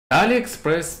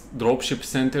AliExpress Dropship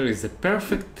Center is a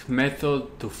perfect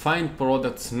method to find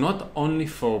products not only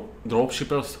for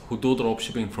dropshippers who do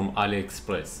dropshipping from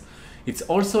AliExpress. It's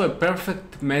also a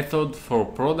perfect method for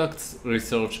products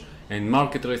research and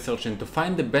market research and to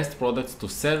find the best products to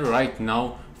sell right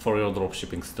now for your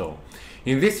dropshipping store.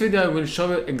 In this video I will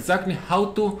show you exactly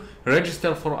how to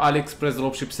register for AliExpress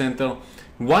Dropship Center,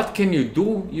 what can you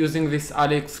do using this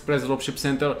AliExpress Dropship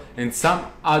Center, and some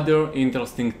other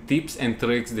interesting tips and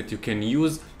tricks that you can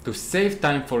use to save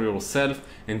time for yourself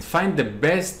and find the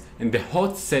best and the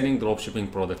hot selling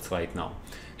dropshipping products right now.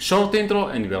 Short intro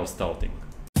and we are starting.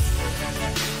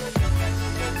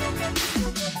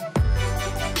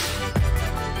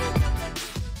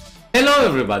 Hello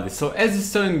everybody, so as you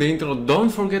saw in the intro, don't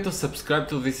forget to subscribe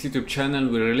to this YouTube channel.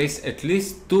 We release at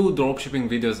least 2 dropshipping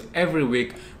videos every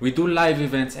week. We do live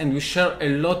events and we share a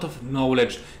lot of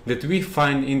knowledge that we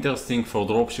find interesting for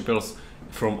dropshippers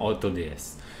from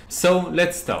AutoDS. So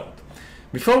let's start.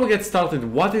 Before we get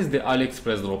started, what is the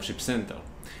AliExpress Dropship Center?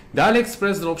 The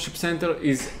AliExpress Dropship Center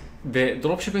is the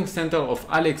dropshipping center of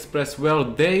AliExpress where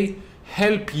they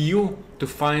help you to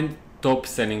find top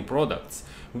selling products.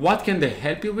 What can they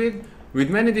help you with? With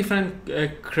many different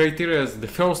criteria. The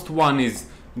first one is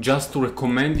just to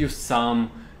recommend you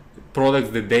some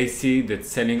products that they see that's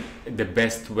selling the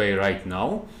best way right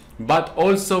now, but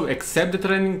also accept the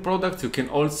trending products. You can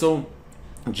also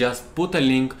just put a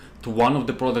link to one of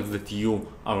the products that you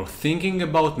are thinking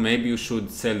about. Maybe you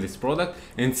should sell this product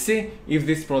and see if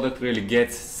this product really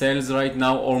gets sales right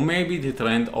now, or maybe the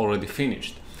trend already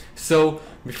finished. So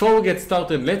before we get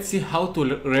started, let's see how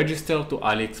to register to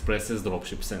AliExpress's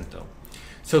Dropship Center.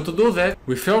 So to do that,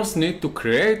 we first need to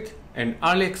create an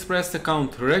AliExpress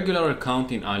account, regular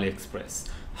account in AliExpress.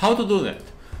 How to do that?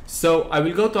 So I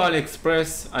will go to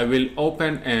AliExpress, I will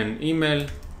open an email.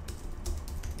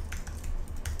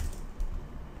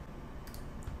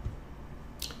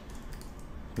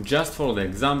 Just for the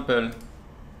example,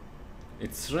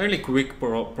 it's really quick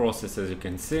process, as you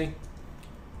can see.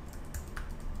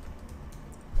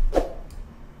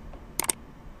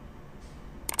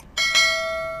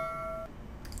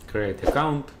 Create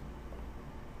account.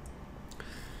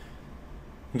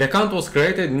 The account was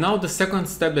created. Now the second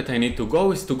step that I need to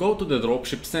go is to go to the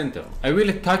Dropship Center. I will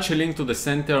attach a link to the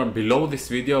center below this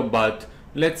video, but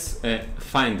let's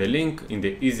find the link in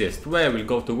the easiest way. I will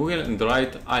go to Google and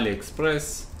write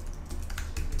AliExpress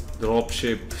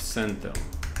Dropship Center.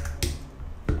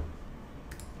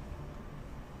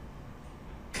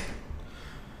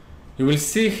 You will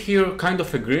see here kind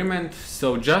of agreement,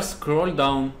 so just scroll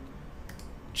down,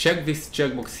 check this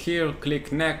checkbox here,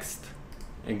 click next,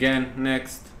 again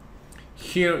next.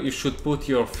 Here you should put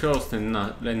your first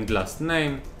and last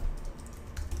name,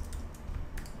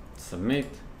 submit,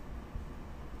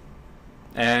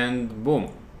 and boom,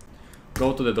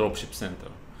 go to the Dropship Center.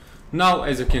 Now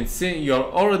as you can see, you're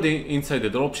already inside the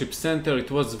Dropship Center. It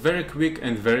was very quick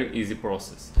and very easy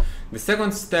process. The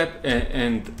second step,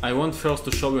 and I want first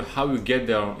to show you how you get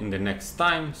there in the next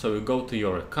time. So you go to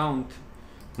your account,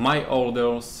 my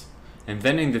orders, and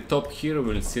then in the top here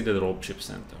we'll see the Dropship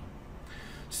Center.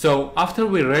 So after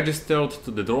we registered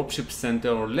to the Dropship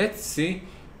Center, let's see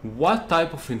what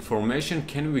type of information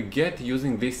can we get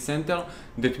using this center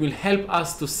that will help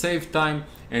us to save time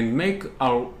and make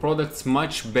our products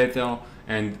much better.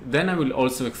 And then I will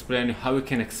also explain how you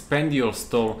can expand your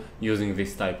store using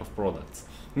this type of products.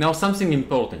 Now something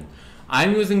important,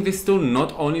 I'm using this tool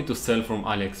not only to sell from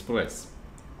AliExpress,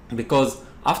 because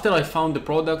after I found the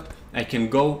product, I can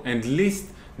go and list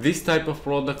this type of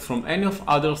product from any of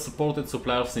other supported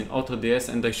suppliers in AutoDS,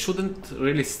 and I shouldn't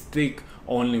really stick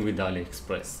only with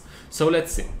AliExpress. So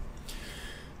let's see.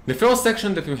 The first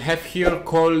section that we have here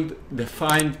called the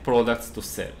Find Products to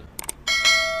Sell.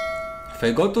 If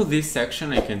I go to this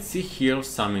section, I can see here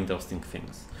some interesting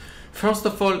things. First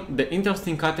of all, the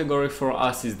interesting category for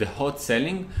us is the hot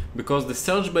selling, because the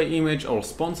search by image or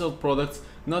sponsored products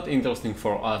not interesting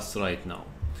for us right now.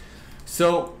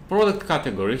 So product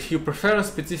category, if you prefer a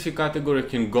specific category, you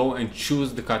can go and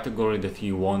choose the category that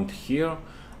you want here.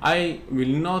 I will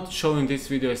not show in this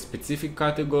video a specific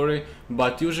category,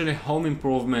 but usually home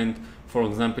improvement, for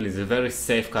example, is a very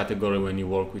safe category when you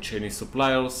work with Chinese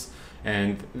suppliers,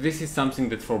 and this is something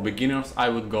that for beginners I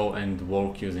would go and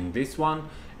work using this one.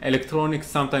 Electronics,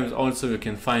 sometimes also you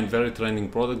can find very trending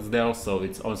products there, so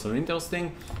it's also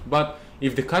interesting. But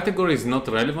if the category is not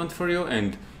relevant for you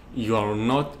and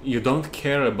you don't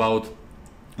care about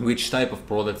which type of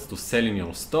products to sell in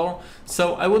your store,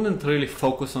 so I wouldn't really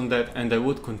focus on that, and I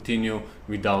would continue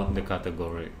without the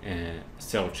category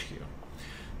search here.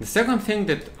 The second thing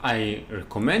that I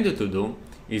recommend you to do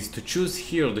is to choose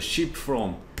here the ship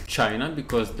from China,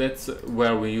 because that's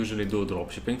where we usually do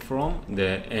dropshipping from.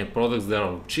 The products there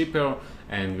are cheaper,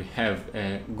 and we have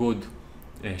good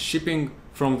shipping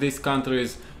from these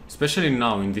countries, especially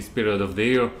now in this period of the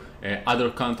year. Other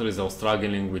countries are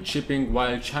struggling with shipping,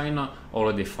 while China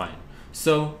already fine.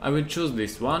 So I will choose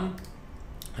this one.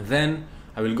 Then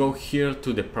I will go here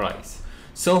to the price.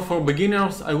 So for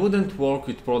beginners, I wouldn't work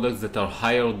with products that are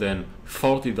higher than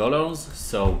 $40.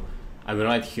 So I will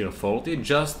write here 40,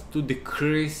 just to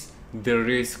decrease the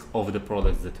risk of the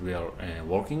products that we are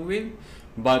working with.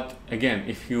 But again,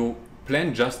 if you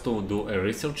plan just to do a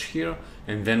research here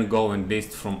and then go and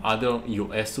list from other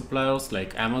US suppliers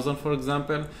like Amazon, for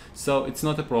example, so it's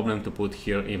not a problem to put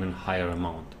here even higher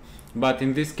amount. But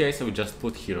in this case, I will just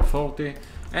put here 40,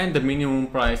 and the minimum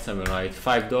price I will write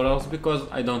 $5, because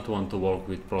I don't want to work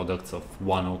with products of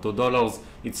 $1 or $2.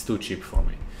 It's too cheap for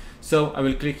me. So I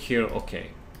will click here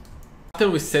OK. After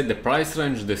we set the price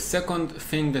range, the second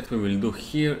thing that we will do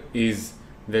here is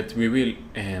that we will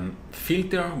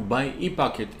filter by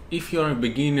ePacket. If you are a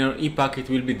beginner, ePacket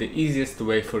will be the easiest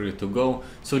way for you to go,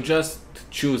 so just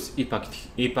choose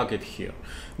ePacket here.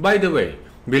 By the way,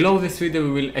 below this video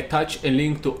we will attach a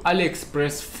link to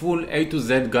AliExpress full A to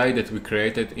Z guide that we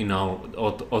created in our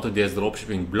AutoDS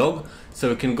dropshipping blog, so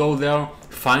you can go there,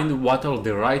 find what are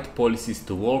the right policies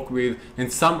to work with,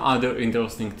 and some other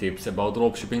interesting tips about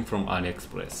dropshipping from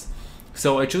AliExpress.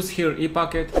 So I choose here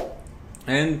ePacket,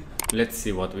 and let's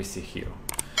see what we see here.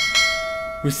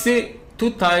 We see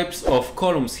two types of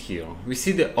columns here. We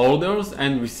see the orders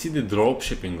and we see the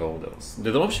dropshipping orders.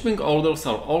 The dropshipping orders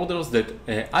are orders that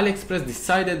AliExpress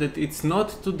decided that it's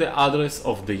not to the address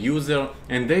of the user,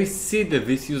 and they see that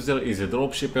this user is a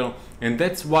dropshipper, and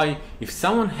that's why if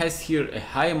someone has here a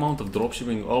high amount of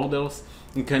dropshipping orders,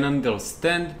 you can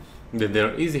understand that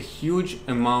there is a huge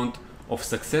amount of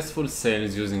successful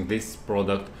sales using this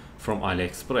product from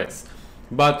AliExpress.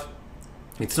 But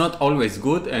it's not always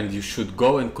good, and you should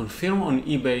go and confirm on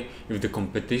eBay if the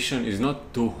competition is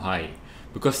not too high,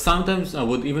 because sometimes I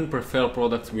would even prefer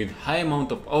products with high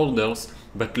amount of orders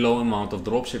but low amount of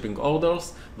dropshipping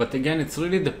orders. But again, it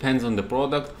really depends on the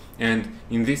product, and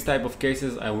in this type of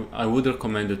cases I would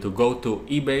recommend you to go to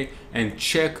eBay and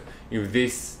check if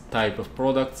this type of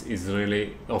product is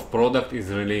really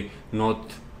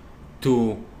not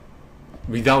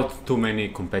without too many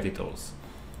competitors.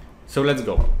 So let's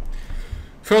go.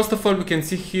 First of all, we can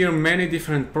see here many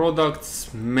different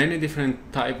products, many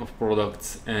different type of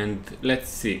products, and let's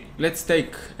see. Let's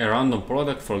take a random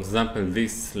product, for example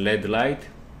this LED light,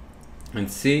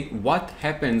 and see what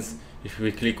happens if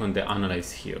we click on the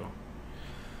analyze here.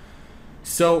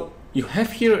 So you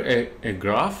have here a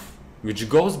graph which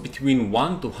goes between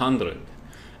 1 to 100,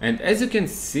 and as you can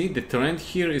see, the trend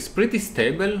here is pretty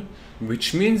stable,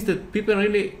 which means that people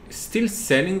really still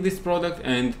selling this product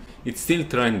and it's still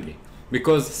trendy.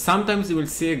 Because sometimes you will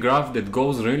see a graph that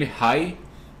goes really high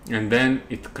and then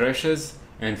it crashes,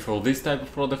 and for this type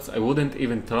of products I wouldn't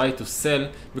even try to sell,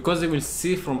 because you will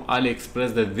see from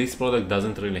AliExpress that this product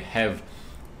doesn't really have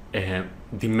a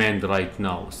demand right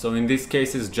now. So in these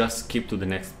cases, just skip to the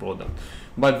next product.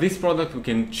 But this product we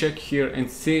can check here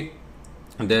and see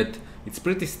that it's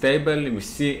pretty stable. We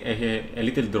see a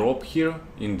little drop here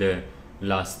in the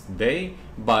last day,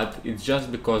 but it's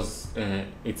just because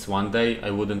it's one day. I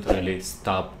wouldn't really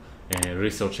stop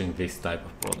researching this type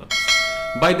of product.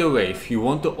 By the way, if you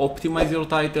want to optimize your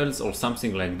titles or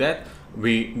something like that,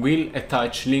 we will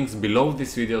attach links below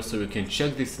this video, so you can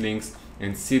check these links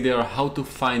and see there how to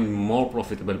find more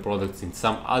profitable products in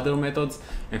some other methods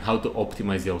and how to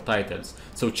optimize your titles.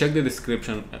 So check the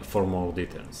description for more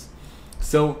details.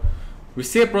 So we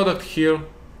see a product here,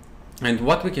 and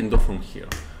what we can do from here.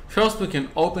 First, we can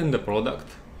open the product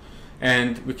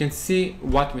and we can see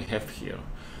what we have here.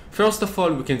 First of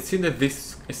all, we can see that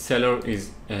this seller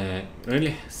is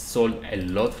really sold a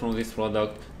lot from this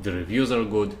product. The reviews are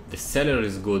good, the seller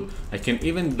is good. I can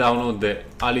even download the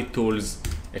AliTools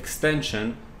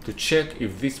extension to check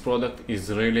if this product is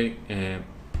really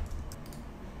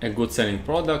a good selling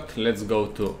product. Let's go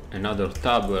to another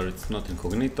tab where it's not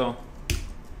incognito.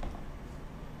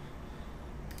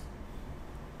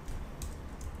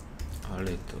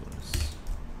 AliTools.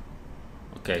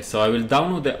 Okay, so I will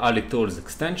download the AliTools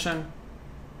extension.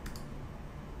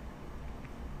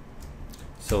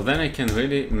 So then I can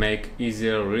really make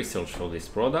easier research for this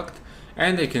product,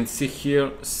 and I can see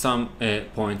here some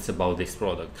points about this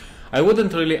product. I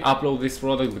wouldn't really upload this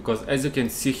product because, as you can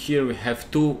see here, we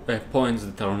have 2 points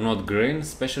that are not green,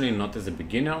 especially not as a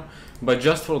beginner, but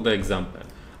just for the example.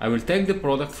 I will take the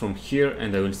product from here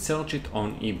and I will search it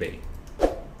on eBay.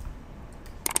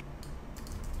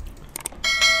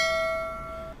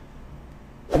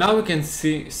 Now we can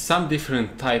see some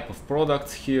different type of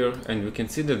products here, and we can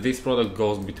see that this product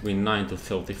goes between 9 to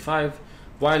 35,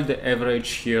 while the average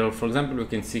here, for example, we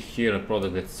can see here a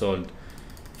product that sold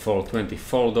for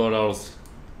 $24,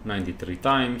 93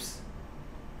 times,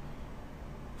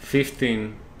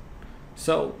 15.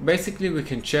 So basically we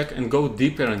can check and go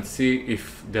deeper and see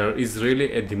if there is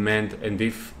really a demand and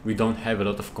if we don't have a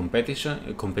lot of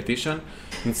competition.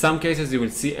 In some cases you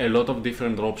will see a lot of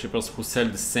different dropshippers who sell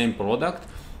the same product,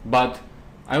 but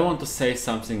I want to say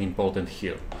something important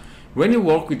here. When you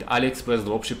work with AliExpress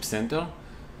Dropship Center,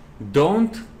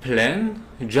 don't plan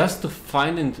just to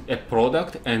find a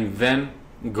product and then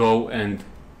go and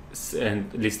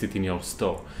list it in your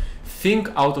store. Think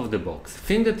out of the box.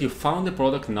 Think that you found a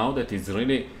product now that is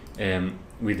really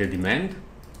with a demand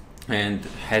and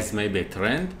has maybe a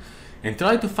trend, and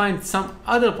try to find some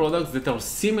other products that are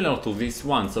similar to this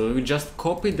one. So we will just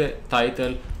copy the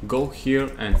title, go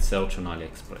here and search on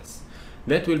AliExpress.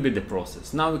 That will be the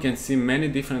process. Now we can see many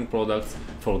different products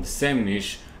for the same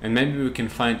niche, and maybe we can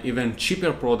find even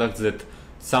cheaper products that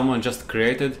someone just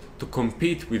created to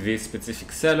compete with this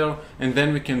specific seller, and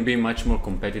then we can be much more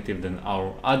competitive than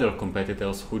our other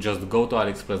competitors who just go to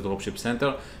AliExpress Dropship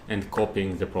Center and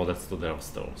copying the products to their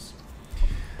stores.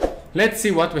 Let's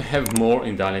see what we have more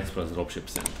in the AliExpress Dropship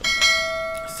Center.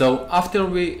 So after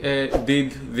we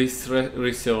did this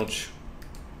research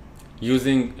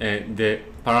using the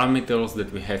parameters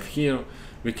that we have here,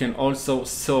 we can also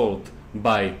sort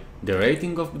by the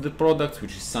rating of the product,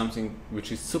 which is something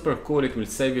which is super cool. It will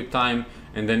save you time,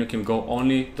 and then you can go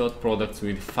only to products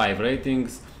with 5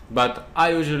 ratings. But I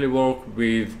usually work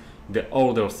with the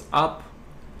orders up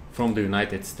from the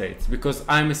United States because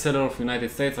I'm a seller of United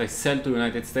States. I sell to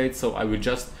United States, so I will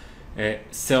just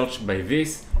search by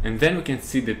this, and then we can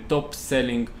see the top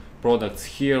selling products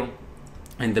here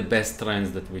and the best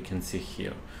trends that we can see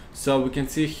here. So we can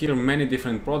see here many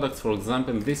different products. For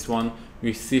example, this one,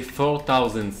 we see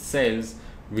 4,000 sales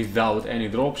without any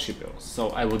dropshippers. So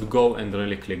I would go and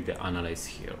really click the analyze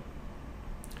here.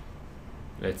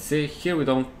 Let's see, here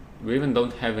we even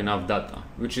don't have enough data,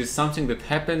 which is something that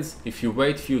happens if you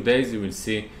wait few days. You will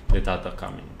see the data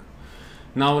coming.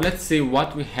 Now let's see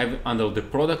what we have under the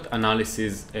product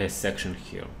analysis section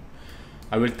here.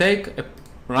 I will take a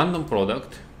random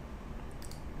product.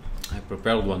 I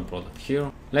prepared one product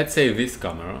here. Let's say this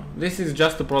camera. This is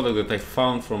just a product that I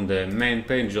found from the main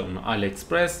page on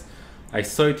AliExpress. I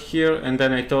saw it here, and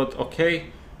then I thought, okay,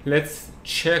 let's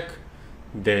check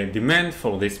the demand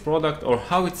for this product or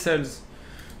how it sells.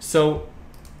 So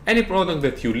any product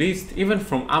that you list, even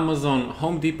from Amazon,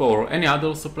 Home Depot, or any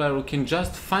other supplier, you can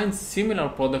just find similar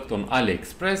product on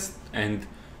AliExpress and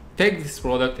take this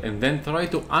product and then try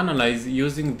to analyze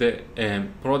using the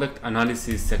product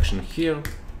analysis section here.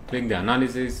 Click the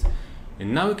analysis,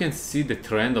 and now you can see the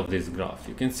trend of this graph.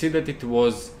 You can see that it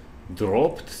was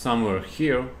dropped somewhere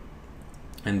here,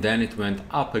 and then it went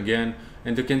up again,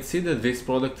 and you can see that this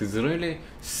product is really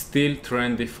still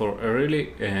trendy for a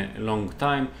really long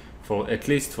time. For at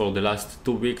least for the last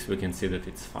 2 weeks, we can see that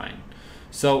it's fine.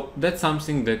 So that's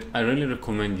something that I really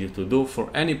recommend you to do for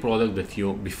any product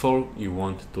that before you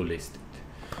want to list it.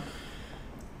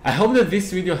 I hope that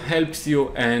this video helps you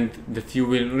and that you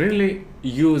will really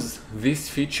use this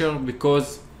feature,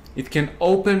 because it can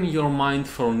open your mind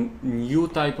for new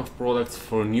type of products,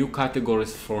 for new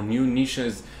categories, for new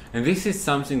niches, and this is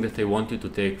something that I want you to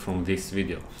take from this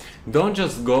video. Don't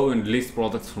just go and list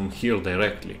products from here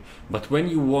directly, but when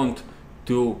you want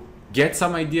to get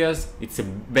some ideas, it's the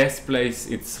best place.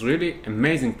 It's really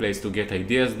amazing place to get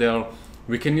ideas there.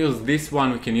 We can use this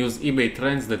one, we can use eBay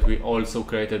trends that we also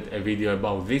created a video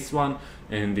about this one,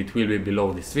 and it will be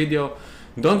below this video.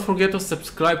 Don't forget to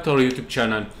subscribe to our YouTube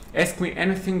channel. Ask me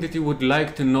anything that you would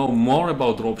like to know more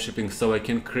about dropshipping so I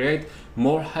can create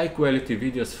more high quality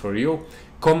videos for you.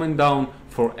 Comment down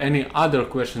for any other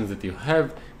questions that you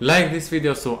have. Like this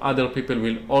video so other people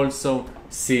will also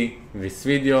see this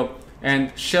video,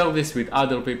 and share this with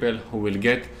other people who will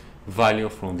get value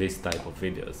from this type of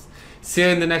videos. See you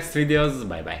in the next videos.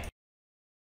 Bye bye.